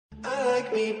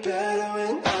like me better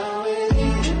when I'm with you.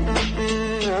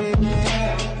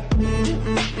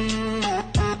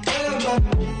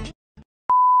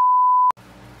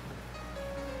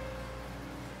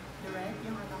 Direct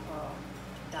yung ano ko,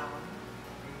 down.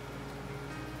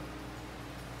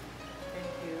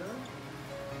 Thank you.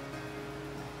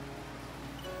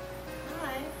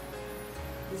 Hi,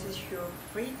 this is your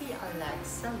pretty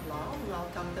Alexa vlog.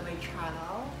 Welcome to my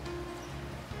channel.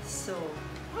 So,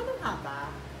 ano nga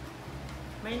ba?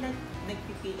 May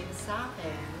nagpipiliin sa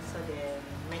akin, so then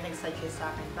may nag-suggest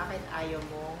sa akin, bakit ayaw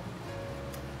mong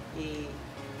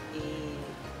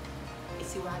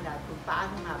isiwalat kung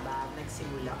paano nga ba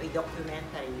nagsimula, o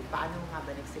documentary, paano nga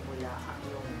ba nagsimula ang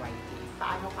iyong YT?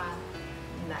 Paano ka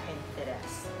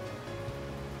na-interest?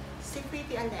 Si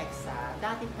Pretty Alexa,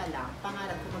 dati pa lang,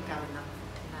 pangarap ko magkaroon ng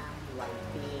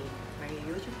YT, may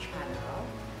YouTube channel,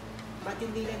 but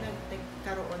hindi lang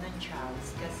nagkaroon ng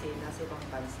chance kasi nasa ibang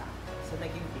bansa. So,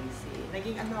 naging busy.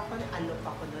 Naging alok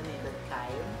ako noon that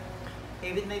time.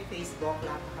 Even my Facebook,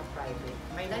 lahat naka-private.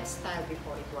 My lifestyle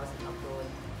before it wasn't abroad.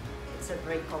 It's a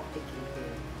very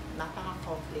complicated.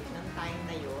 Napaka-complex ng time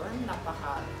na yun.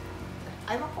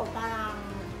 Ayaw ko, parang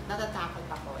natatakot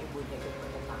ako. Ibunya ko yung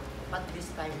natatakot. But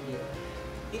this time here,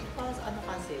 it was,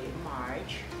 kasi,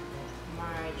 March,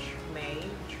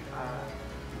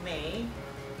 May,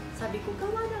 sabi ko,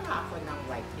 gawa na nga ako ng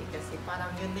YT kasi parang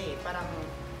yun parang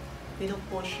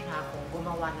pinupush nga akong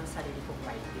gumawa ng sarili kong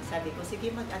YT. Sabi ko,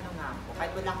 sige mag-ano nga ako, kahit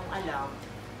wala akong alam,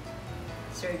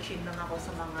 searching lang ako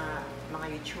sa mga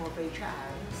YouTuber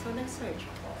dyan. So, nag-search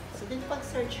ako. So, din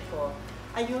pag-search ko,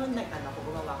 ayun,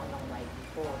 gumawa ko ng YT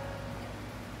ko.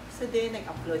 So, then,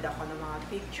 nag-upload ako ng mga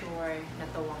picture,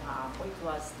 natawa nga ako. It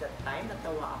was that time,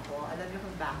 natawa ako. Alam niyo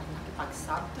kung bakit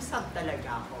nakipag-sub to sub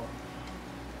talaga ako.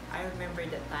 I remember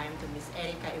that time to Miss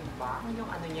Erica Imbang, yung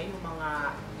yung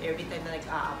mga, every time na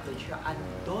nag-a-upload siya,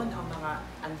 andun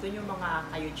yung mga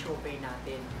ka-YouTuber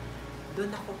natin.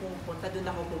 Doon ako pumunta, doon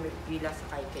ako pumipila sa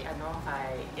kay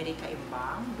Erica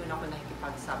Imbang, doon ako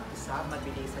nakikipag-sub to sub,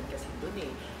 mabilisan kasi doon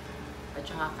At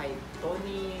saka kay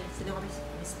Tony, sino kami?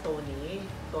 Miss Tony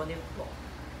po.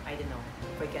 I don't know,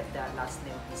 forget the last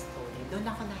name of Miss Tony. Doon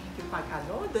ako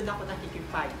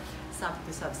nakikipag-sub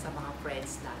to sub sa mga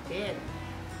friends natin.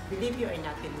 Believe you or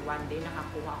not, in one day,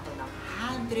 nakakuha ako ng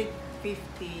 150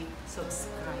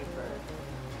 subscriber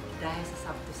dahil sa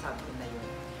sub-to-sub ko na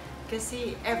yun.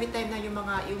 Kasi every time na yung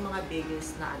mga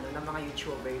biggest na na mga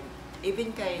YouTuber,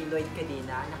 even kay Lloyd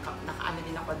Cadena,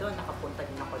 din ako doon, nakapunta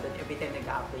din ako doon. Every time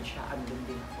nag-upload siya, andun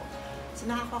din ako. So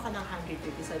nakakuha ka ng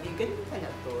 150, sabi, ganun pala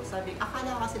to. Sabi,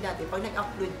 akala ko kasi dati, pag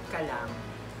nag-upload ka lang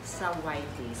sa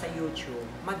YT, sa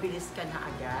YouTube, mabilis ka na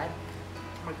agad,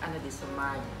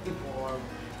 mag-evolve,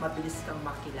 mabilis kang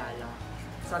makilala.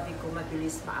 Sabi ko,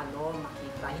 mabilis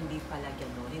makita, hindi pala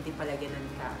ganun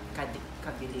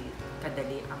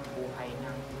kadali ang buhay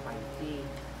ng YT.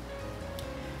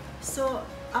 So,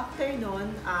 after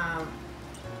nun,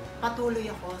 patuloy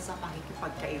ako sa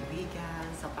pakikipagkaibigan,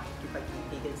 sa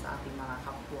ating mga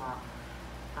kapwa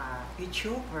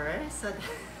YouTuber. So,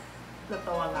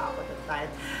 natawa nga ako that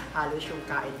time. Halos yung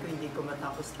kain ko, hindi ko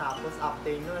matapos-tapos.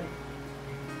 After nun,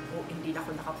 hindi na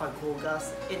ako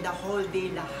nakapaghugas. In the whole day,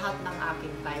 lahat ng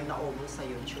aking time naubos sa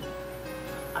YouTube.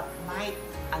 At night,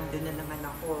 andun na naman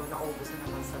ako, naubos na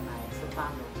naman sa night. So,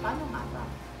 paano nga ba?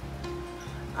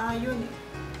 Yun,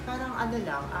 parang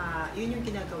yun yung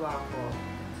ginagawa ko.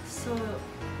 So,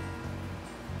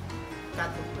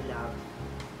 katong ko lang.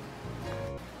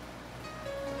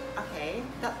 Okay,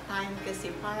 that time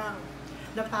kasi parang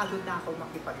napagod na ako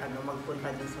magpunta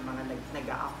din sa mga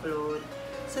nag-upload.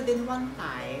 So then one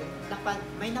time,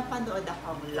 may napanood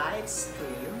akong live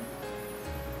stream.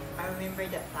 I remember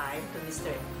that time to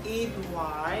Mr.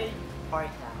 Edward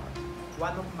Ortal,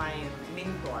 one of my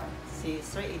mentors, si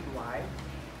Sir Edward.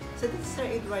 So this Sir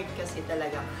Edward kasi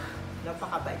talagang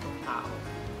napakabait ng tao.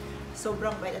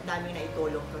 Sobrang bait at daming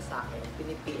naitulong ko sa akin.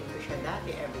 Pinipiin ko siya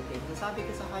dati, everything. So sabi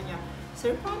ko sa kanya,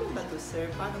 Sir, paano ba to, sir?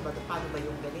 Paano ba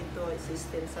yung ganito?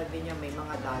 System, sabi niya, may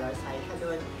mga dollar sign siya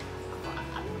doon.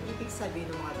 Anong ibig sabihin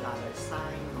ng mga dollar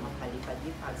sign, mga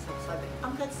palipad-lipad? So sabi,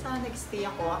 hanggang sa nag-stay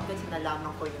ako, hanggang sa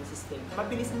nalaman ko yung system,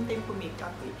 mabilis ng time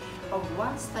pumikap Pag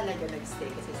once talaga nag-stay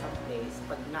kasi sa place,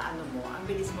 pag naano mo, ang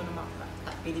bilis mo ng mga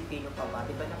Pilipino pa ba?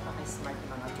 Diba napaka-smart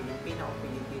mga Pilipino o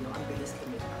Pilipino, ang bilis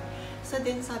kumikap. So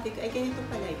then sabi ko, ay ganito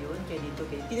pala yun, ganito.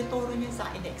 Tinuturo niya sa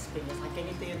akin, na-explain niya sa akin,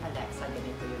 ganito yun Alexa,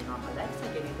 ganito yun mga Alexa,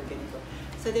 ganito.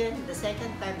 So then, the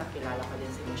second time, nakilala ko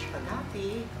din si Mitch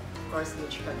Kagapi. Of course,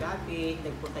 Mitch Kagapi,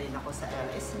 nagpunta din ako sa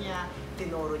LS niya,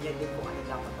 tinuro niya din kung ano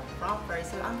dapat ang proper.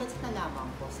 So, hanggang sa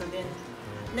nalaman ko. So then,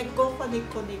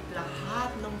 nagko-connect lahat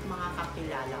ng mga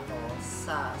kakilala ko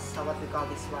sa what we call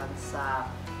this one, sa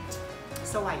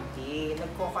YT.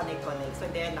 Nagko-connect. So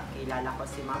then, nakilala ko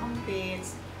si Mamang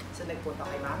Pits. So, nagpunta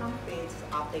kay Mamang Pits.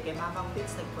 So, after kay Mamang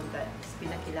Pits,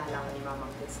 pinakilala ko ni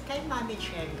Mamang Pits kay Mami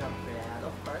Chen Gabriel.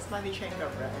 Of course, Mami Chen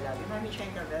Gabriel. I love you, Mami Chen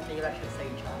Gabriel. May siya sa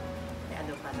iyo. May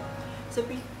ano pa no. So,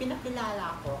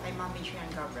 pinakilala ko kay Mami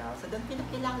Chen Gabriel. So, doon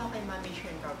pinakilala ko kay Mami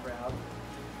Chen Gabriel.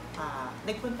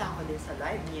 Nagpunta ako din sa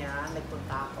live niya.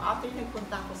 After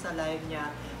nagpunta ako sa live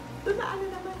niya, doon na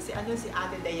naman si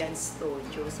Ate Dayan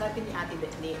Studio. Sabi ni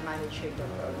Mami Chen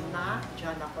Gabriel na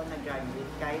dyan ako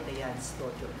nag-graduate kay Dayan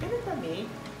Studio. Ganun kami,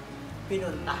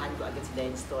 pinuntahan ko agad si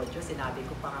Dayan Studio. Sinabi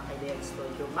ko pa nga kay Dayan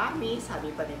Studio, Mami,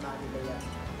 sabi pa ni Mami Dayan,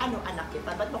 anak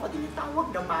kita? Ba't mo ko tinitawag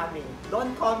na Mami?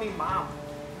 Don't call me Mom.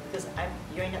 Because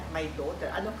you're not my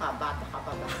daughter. Ano ka? Bata ka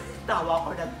pa ba? Tawa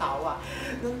ko ng tawa.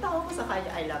 Nung tawa ko sa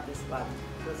kanya, I love this one.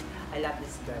 Because I love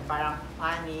this girl. Parang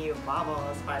funny,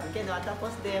 bubbles, parang gano'n.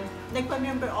 Tapos din,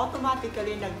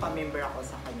 automatically nagpa-member ako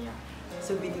sa kanya.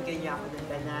 So, binigyan niya ako ng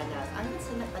bananas. Andun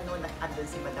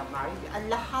si Madam Mary. Ang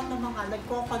lahat ng mga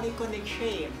nagko-connect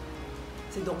siya.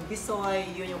 Si Dong Bisoy,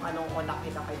 yun yung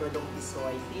nakita kay Dong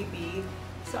Bisoy TV.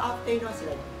 So, after nun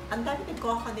sila, ang dami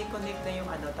nagko-connect na yung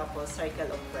tapos circle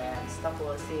of friends.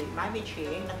 Tapos si Mami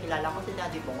Ching, nakilala ko si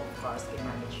Daddy Bong, of course, kay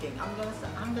Mami Ching. Hanggang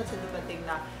sa dumating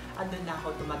na andun na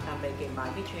ako tumatambay kay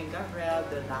Mami Ching Gabriel,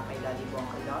 doon na kay Daddy Bong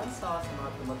Alonso, sa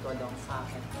mga tumutulong sa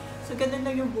akin. So, ganun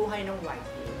lang yung buhay ng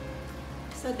YT.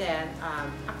 So then,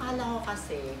 akala ko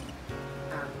kasi,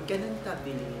 ganun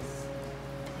kabilis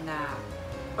na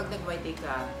pag nag-YT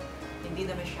ka, hindi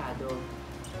na masyado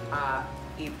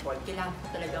effort. Kailangan ko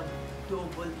talagang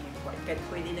double effort. Kahit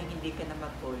pwede nang hindi ka na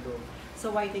matulog. Sa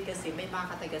YT kasi, may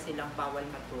mga kataga silang bawal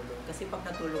matulog. Kasi pag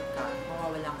natulog ka,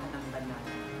 mawawalan ka ng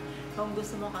banana. Kung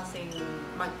gusto mo kasing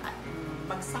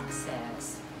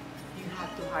mag-success, you have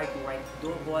to hard work,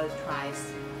 double,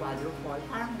 thrice, quadruple,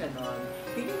 parang ganon.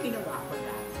 Yun yung ginawa ko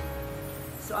dati.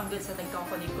 So, hanggang sa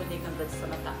nagkakunik-kunik, hanggang sa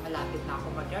malapit na ako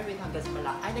mag-graduate, hanggang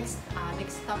sa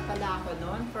nag-stop pala ako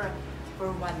noon for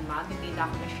 1 month. Hindi na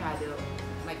ako masyado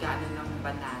mag-ano ng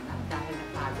banana dahil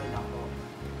napagod ako.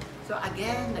 So,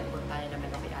 again, nagpunta na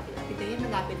naman ako kay Ate. Ate, dahil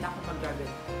malapit na ako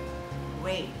mag-graduate.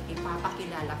 Wait,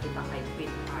 ipapakilala kita kay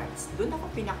Twin Hearts. Doon ako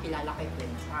pinakilala kay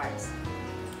Twin Hearts.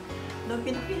 Nung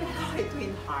pinakilala ko kay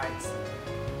Twin Hearts,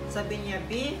 sabi niya,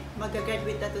 B,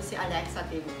 mag-graduate na to si Alexa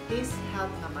TV. Please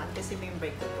help naman kasi member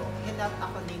ko to. Hinap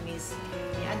ako ni Miss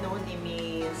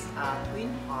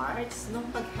Twin Hearts. Nung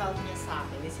pag-help niya sa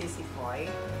akin, ni Sissy Foy,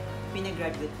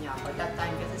 pinagraduate niya ako. That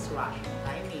time kasi sa Russian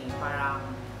time parang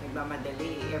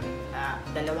nagmamadali.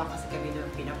 Dalawa kasi kami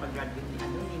nung pinapag-graduate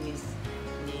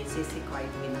ni Sissy Foy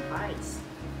Twin Hearts.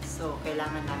 So,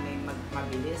 kailangan namin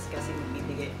mabilis kasi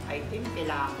magbibigay, I think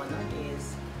kailangan ko nun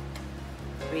is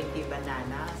 20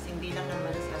 bananas. Hindi lang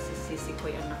naman si Sissy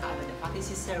Koy ang nakaano na. Pati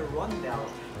si Sir Rondell.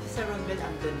 Si Sir Rondell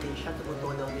andun din siya.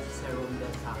 Tumutulong din si Sir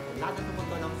Rondell sa akin. Lahat na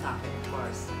tumutulong sa akin, of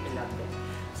course. I love them.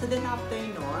 So then after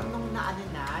nun, nung naano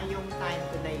na, yung time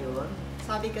ko na yun,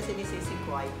 sabi kasi ni Sissy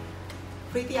Koy,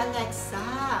 Pretty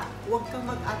Alexa, huwag kang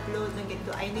mag-upload ng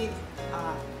ganito. I need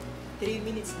 3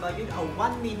 minutes ba yun? 1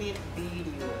 minute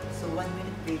video. So 1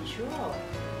 minute video.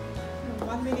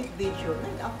 1 minute video,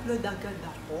 nag-upload agad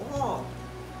ako.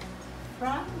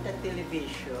 From the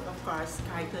television, of course,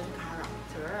 cartoon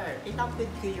character. In-upload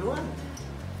ko yun.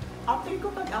 After ko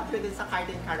pag-upload sa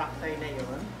cartoon character na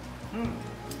yun,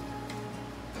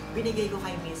 binigay ko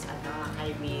kay Miss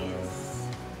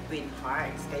Twin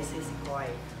Hearts, kay Sissy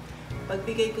Koy.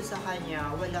 Pagbigay ko sa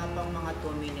kanya, wala pang mga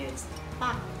 2 minutes.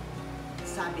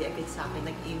 Sabi agad sa akin,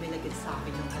 nag-email agad sa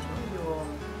akin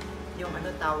yung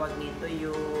tawag nito,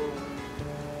 yung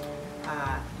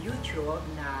YouTube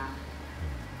na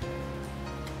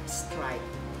strike.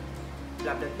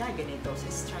 Blah, blah, blah, ganito. So,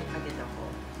 strike agad ako.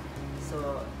 So,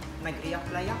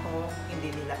 nag-reapply ako,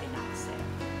 hindi nila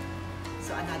in-accept.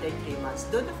 So, another 3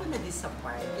 months. Doon ako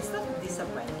na-disappoint. It's not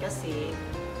disappoint kasi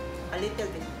a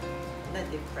little bit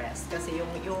na-depressed. Kasi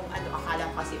yung akala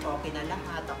ko kasi okay na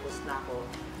lahat, tapos na ako.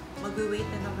 Mag-wait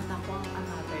na naman ako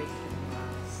another 3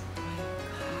 months. Oh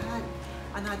my God!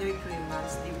 Another 3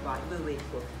 months, diba? I-wait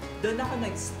ko. Doon ako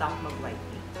nag-stop mag-YT.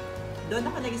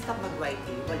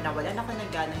 Wala na ako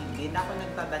nag-gana, hindi na ako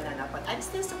nagbabanana. But I'm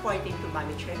still supporting to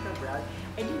Mami Chen Gabriel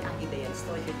and yung Ate Dayan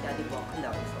Studio, Daddy Bong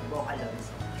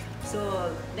Alonso.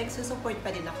 So, nagsusupport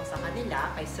pa din ako sa kanila,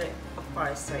 kay Sir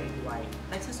Edward.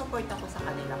 Nagsusupport ako sa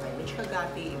kanila kay Mitch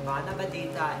Kagapi, Ivana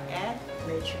Badita, and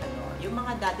Mitch, yung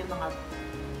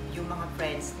mga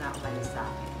friends na umalis sa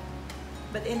akin.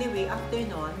 But anyway, after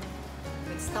nun,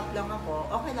 Nag-stop lang ako,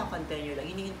 okay lang, continue lang.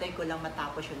 Hinihintay ko lang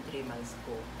matapos yung 3 months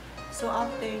ko. So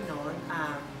after nun,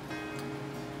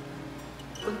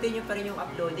 continue pa rin yung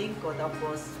uploading ko.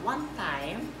 Tapos one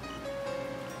time,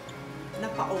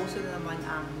 napauso na naman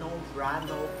ang no bra,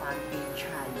 no panty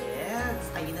challenge.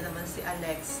 Ayun na naman si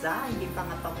Alexa, hindi pa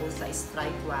nga tapos sa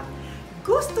strike 1.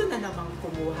 Gusto na namang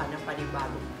kumuha ng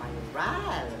panibagong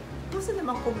viral. Gusto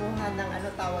namang kumuha ng ano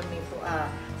tawag nito,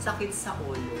 sakit sa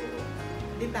ulo.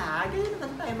 Diba? Ganyan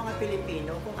naman tayo mga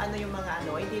Pilipino. Kung ano yung mga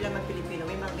ano, hindi lang mga Pilipino,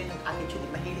 may mga ganyan attitude,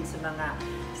 mahilig sa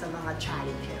mga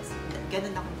challenges.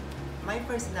 Ganun ako. My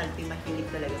personality, mahilig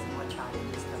talaga sa mga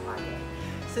challenges na bagay.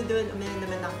 So doon, umina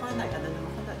naman ako,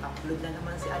 nag-upload na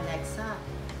naman si Alexa.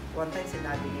 One time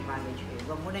sinabi ni manager,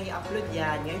 huwag mo na i-upload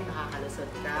yan, ngayon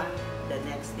makakalusot ka. The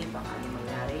next day, baka ano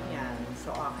mangyari niyan. So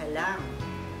okay lang.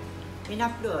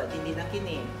 In-upload, hindi na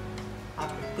kinig.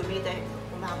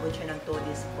 Umabot siya ng 2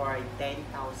 days for 10,000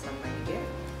 mahigit.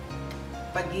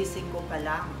 Pagising ko pa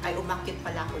lang, ay umakit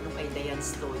pala ako nung kay Dayan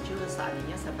Studio, sa ano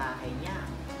niya, sa bahay niya.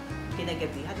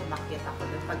 Kinagabihan, umakyat ako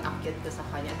doon. Pag-akyat ko sa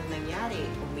kanya, ano nangyari?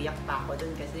 Umiyak pa ako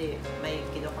doon kasi may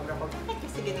kinukamera ko. Bakit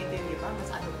kasi ganito yun, di ba? Mas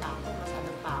ano pa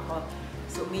ako.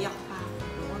 So, umiyak pa ako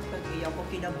doon. Pag-iyak ko,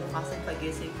 kinabukasan,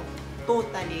 pagising ko,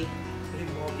 totally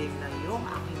removing na yung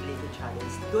aking Lego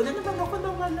challenge. Doon na naman ako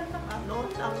nawala ng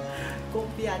ng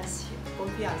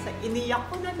kumpiyansa. Iniyak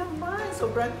ko na naman.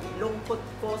 Sobrang lungkot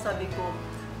ko. Sabi ko,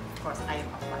 of course, I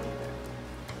am a fighter.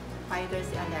 Fighter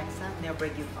si Alexa, never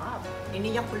give up.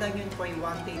 Iniyak ko lang yun for 1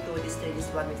 day, 2 days, 3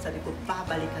 days, 1 week. Sabi ko,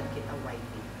 babalikan kita,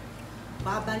 YT.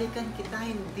 Babalikan kita,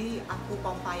 hindi ako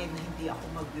papayag na hindi ako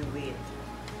mag-wait.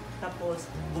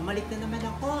 Tapos, bumalik na naman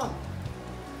ako.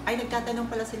 Ay, nagtatanong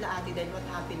pala sila, ate, then what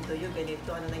happened to you?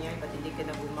 Ganito, ano nangyari? Ba't hindi ka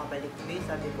na bumabalik?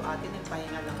 Sabi ko, ate,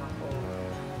 nagpahinga lang ako.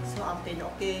 So, after na,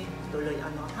 okay, tuloy,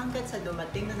 hanggat sa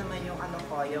dumating na naman yung,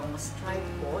 yung strike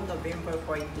ko, November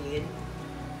 14,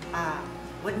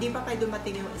 hindi pa kayo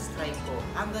dumating yung strike ko.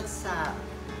 Hanggang sa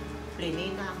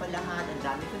play na ako lahat, ang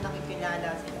dami ko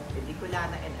nakikilala, sila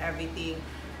Pediculana and everything.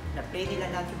 Na-play nila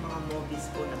lahat yung mga movies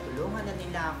ko, natulungan na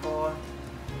nila ako.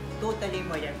 Totally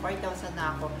more than 4,000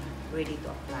 na ako ready to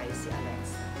apply si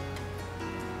Alexa.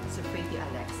 So, pretty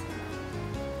Alexa.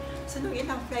 So, nung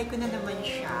in-apply ko na naman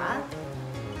siya,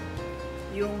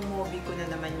 yung movie ko na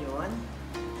naman yun,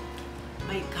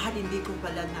 my God, hindi ko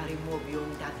pala na-remove yung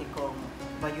dati kong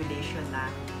violation na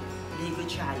Lego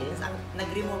challenge. Ang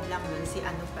nag-remove lang nun si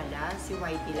si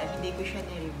YT lang. Hindi ko siya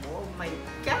ni-remove. My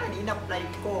God, in-apply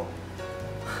ko.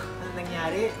 Ano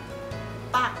nangyari?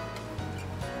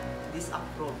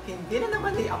 Disapprove. Hindi na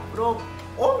naman i-approve.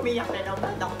 Umiyak na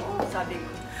naman ako. Sabi ko,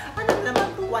 ano naman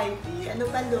to YT? Ano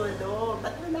ba lolo?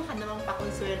 Ba't wala ka namang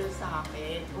pakonsuelo sa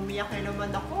akin? Umiyak na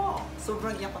naman ako.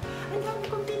 Sobrang iyak ko. Ang dami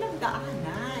kong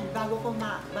pinagdaanan bago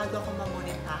ako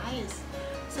ma-monetize.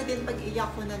 So din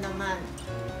pag-iyak ko na naman,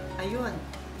 ayun,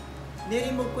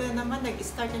 niremove ko na naman,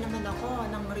 nag-start na naman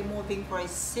ako ng removing for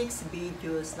 6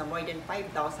 videos na more than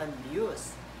 5,000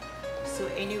 views. So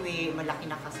anyway, malaki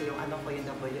na kasi yung yung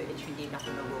WH, hindi na ako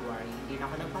nag-worry, hindi na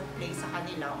ako nag-play sa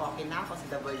kanila, okay na ako sa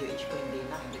WH ko,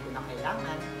 hindi ko na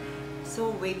kailangan.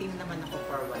 So waiting naman ako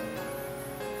for 1 month.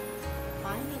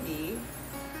 Finally,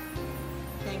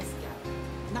 thanks God,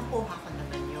 nakuha ko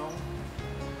naman yung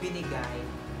binigay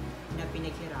na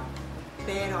pinaghirap.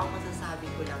 Pero ang masasabi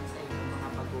ko lang sa inyo mga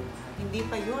baguhan, hindi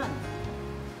pa yun.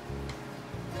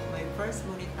 My first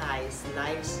monetize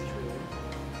live stream,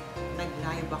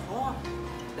 nag-live ako.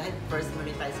 Dahil first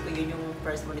monetize ko, yun yung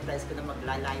first monetize ko na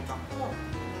magla-live ako.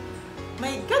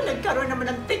 My God, nagkaroon naman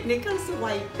ng technical si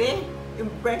YT. Yung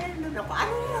brand na ako,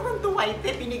 ano naman to YT?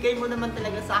 Pinigay mo naman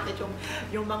talaga sa akin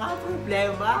yung mga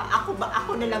problema.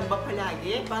 Ako na lang ba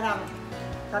palagi? Parang,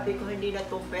 sabi ko, hindi na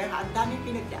to fair. Ang dami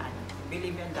pinagdaanan.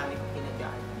 Believe me, ang dami kong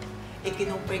pinagdaanan.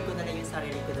 Kinumpay ko na lang yung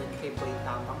sarili ko doon kay Boy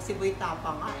Tapang. Si Boy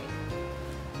Tapang nga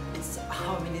it's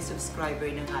how many subscriber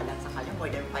na nga lang sa kanya?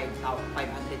 More than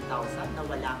 500,000 na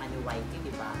wala nga ni YT,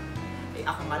 di ba?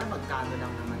 Ako nga lang, magkano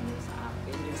lang naman yun sa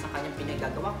akin. Yung sa kanyang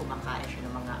pinagagawa, kumakain siya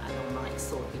ng mga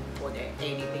exotic food,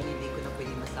 anything, hindi ko na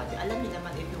pwede masabi. Alam niyo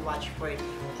naman, if you watch for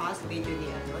past video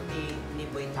ni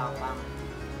Boy Tapang,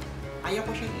 ayaw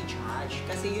ko siyang i-judge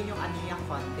kasi yun yung niya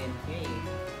content niya eh.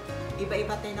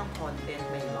 Iba-iba tayo ng content,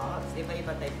 my loves.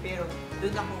 Iba-iba tayo. Pero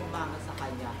doon ako umanga sa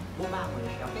kanya, bumangon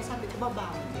siya. Kaya sabi ko,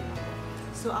 babangon din ako.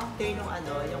 So after nung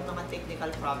yung mga technical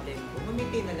problem ko,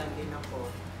 ngumiti na lang din ako.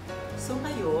 So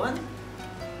ngayon,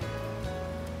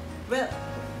 well,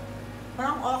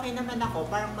 parang okay naman ako,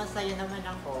 parang masaya naman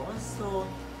ako. So,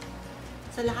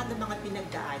 sa lahat ng mga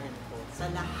pinagdaanan ko, sa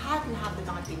lahat ng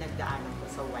mga pinagdaanan ko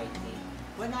sa YT,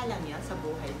 wala lang yan sa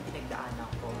buhay yung pinagdaanan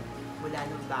ko. Mula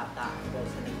nung bata hanggang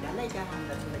sa nagdalaga,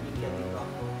 hanggang sa naging ganito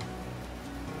ako.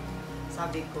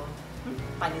 Sabi ko,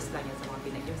 panis lang yan sa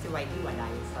mga yung si Whitey, wala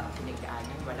yan sa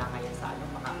pinagdaanan, wala nga yan sa ano,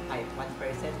 mga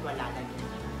 1%, wala lang yan.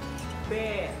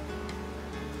 But,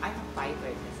 I'm a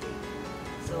fighter kasi.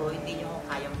 So, hindi nyo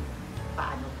kayang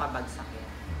paano pabagsakin.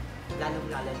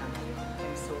 Lalong-lalo na ngayon.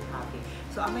 I'm so happy.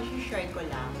 So, ang share ko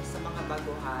lang sa mga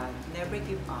baguhan, never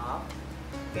give up.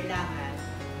 Kailangan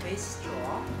be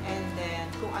strong, and then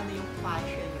kung ano yung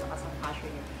passion nyo, kasi passion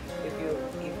nyo, if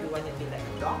you want to be like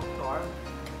a doctor,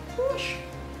 push!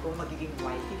 Kung magiging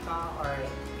whitey ka, or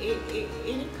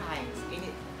any kinds,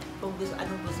 kung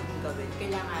anong gusto mong gawin,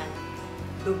 kailangan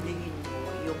dublingin mo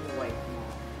yung work mo.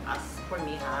 As for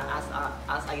me as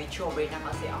a YouTuber na,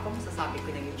 kasi ako masasabi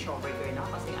ko na YouTuber girl na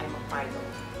kasi I'm a part of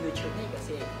YouTube na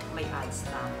kasi may ads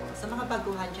na ako. Sa mga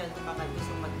baguhan dyan, mga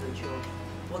gusto mag-YouTube,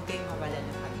 huwag kayong mawala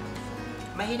ng pag-asa.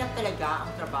 Mahirap talaga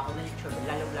ang trabaho ng YouTuber,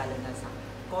 lalong-lalo na sa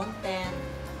content,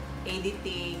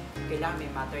 editing, kailangan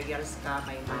may materials ka,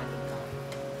 may money ka.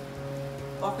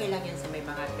 Okay lang yan sa may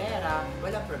mga pera,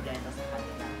 walang problema sa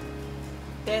kanila.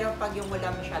 Pero pag yung wala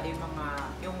masyado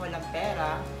yung walang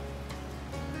pera,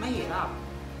 mahirap.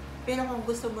 Pero kung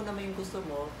gusto mo naman yung gusto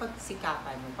mo,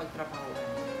 pagsikapan mo, pagtrabahoan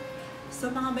mo. So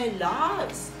mga my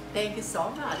loves, thank you so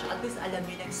much. At least alam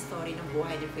niyo ng story ng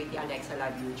buhay ni Pretty Alexa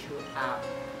Love YouTube.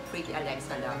 Pretty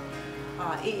Alexa Love.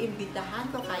 Iniimbitahan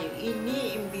ko kayo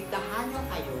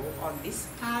on this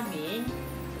coming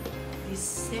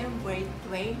December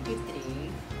 23,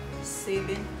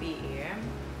 7 p.m.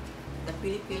 the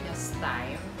Filipinas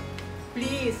time.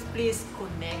 Please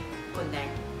connect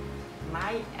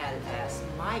my LS,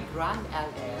 my Grand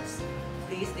LS.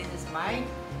 Please, this is my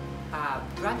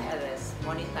Grand LS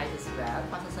Monetize as well.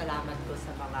 Pasasalamat ko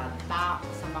sa mga tao,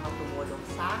 sa mga tumulong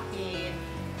sa akin,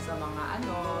 sa mga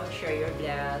share your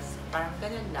bless. Parang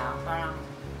ganun lang, parang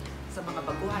sa mga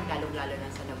baguhan, lalong-lalo na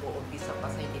sa nag-uumpisa pa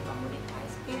sa hindi pa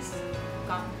monetize, please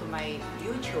come to my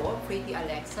YouTube, Pretty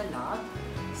Alexa Love.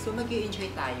 So,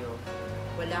 mag-i-enjoy tayo.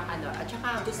 Walang At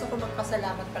saka, gusto ko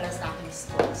magpasalamat pala sa aking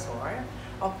sponsor.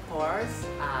 Of course,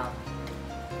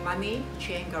 Mami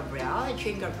Chen Gabriel.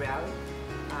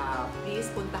 Please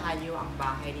puntahan nyo ang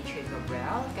bahay ni Chen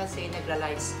Gabriel kasi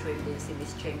nagla-live stream din si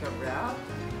Miss Chen Gabriel.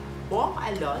 Bong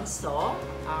Alonso,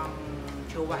 ang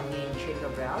jowa ni Chen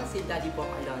Gabriel, si Daddy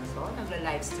Bong Alonso,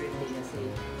 nagla-live stream din na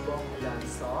si Bong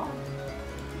Alonso.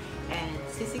 And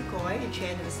si Koy,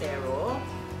 Chen Lucero,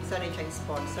 isa rin siyang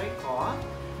sponsor ko.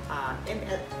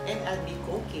 MLB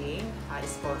Cooking,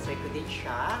 sponsor ko din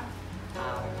siya.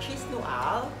 Cheese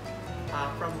Noel,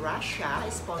 from Russia,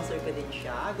 sponsor ko din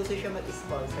siya. Gusto siya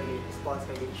mag-sponsor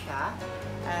din siya.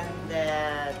 And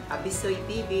then, Bisoy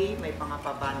TV, may mga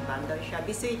paban-ban daw siya.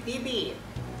 Bisoy TV,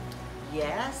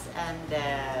 yes. And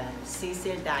then,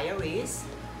 Cecil Diaries,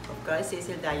 of course,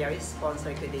 Cecil Diaries,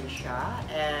 sponsor ko din siya.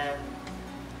 And,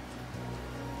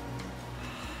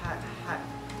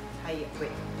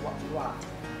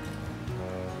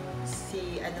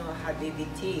 si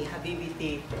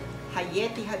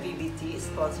Hayeti Habibiti,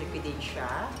 sponsor ko din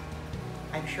siya.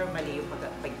 I'm sure mali yung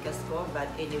pagkas ko, but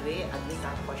anyway, at least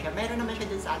ko siya. Meron naman siya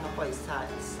dun sa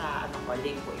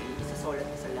link ko, isasulat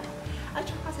ko sa lahat. At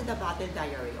saka sa The Battle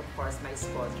Diary, of course, my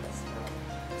sponsor as well.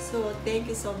 So, thank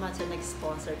you so much sa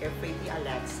nag-sponsor kay Pretty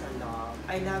Alexa Love.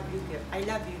 I love you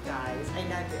guys. I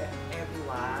love you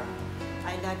everyone.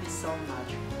 I love you so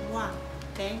much. Mwah!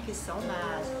 Thank you so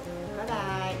much.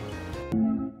 Bye-bye!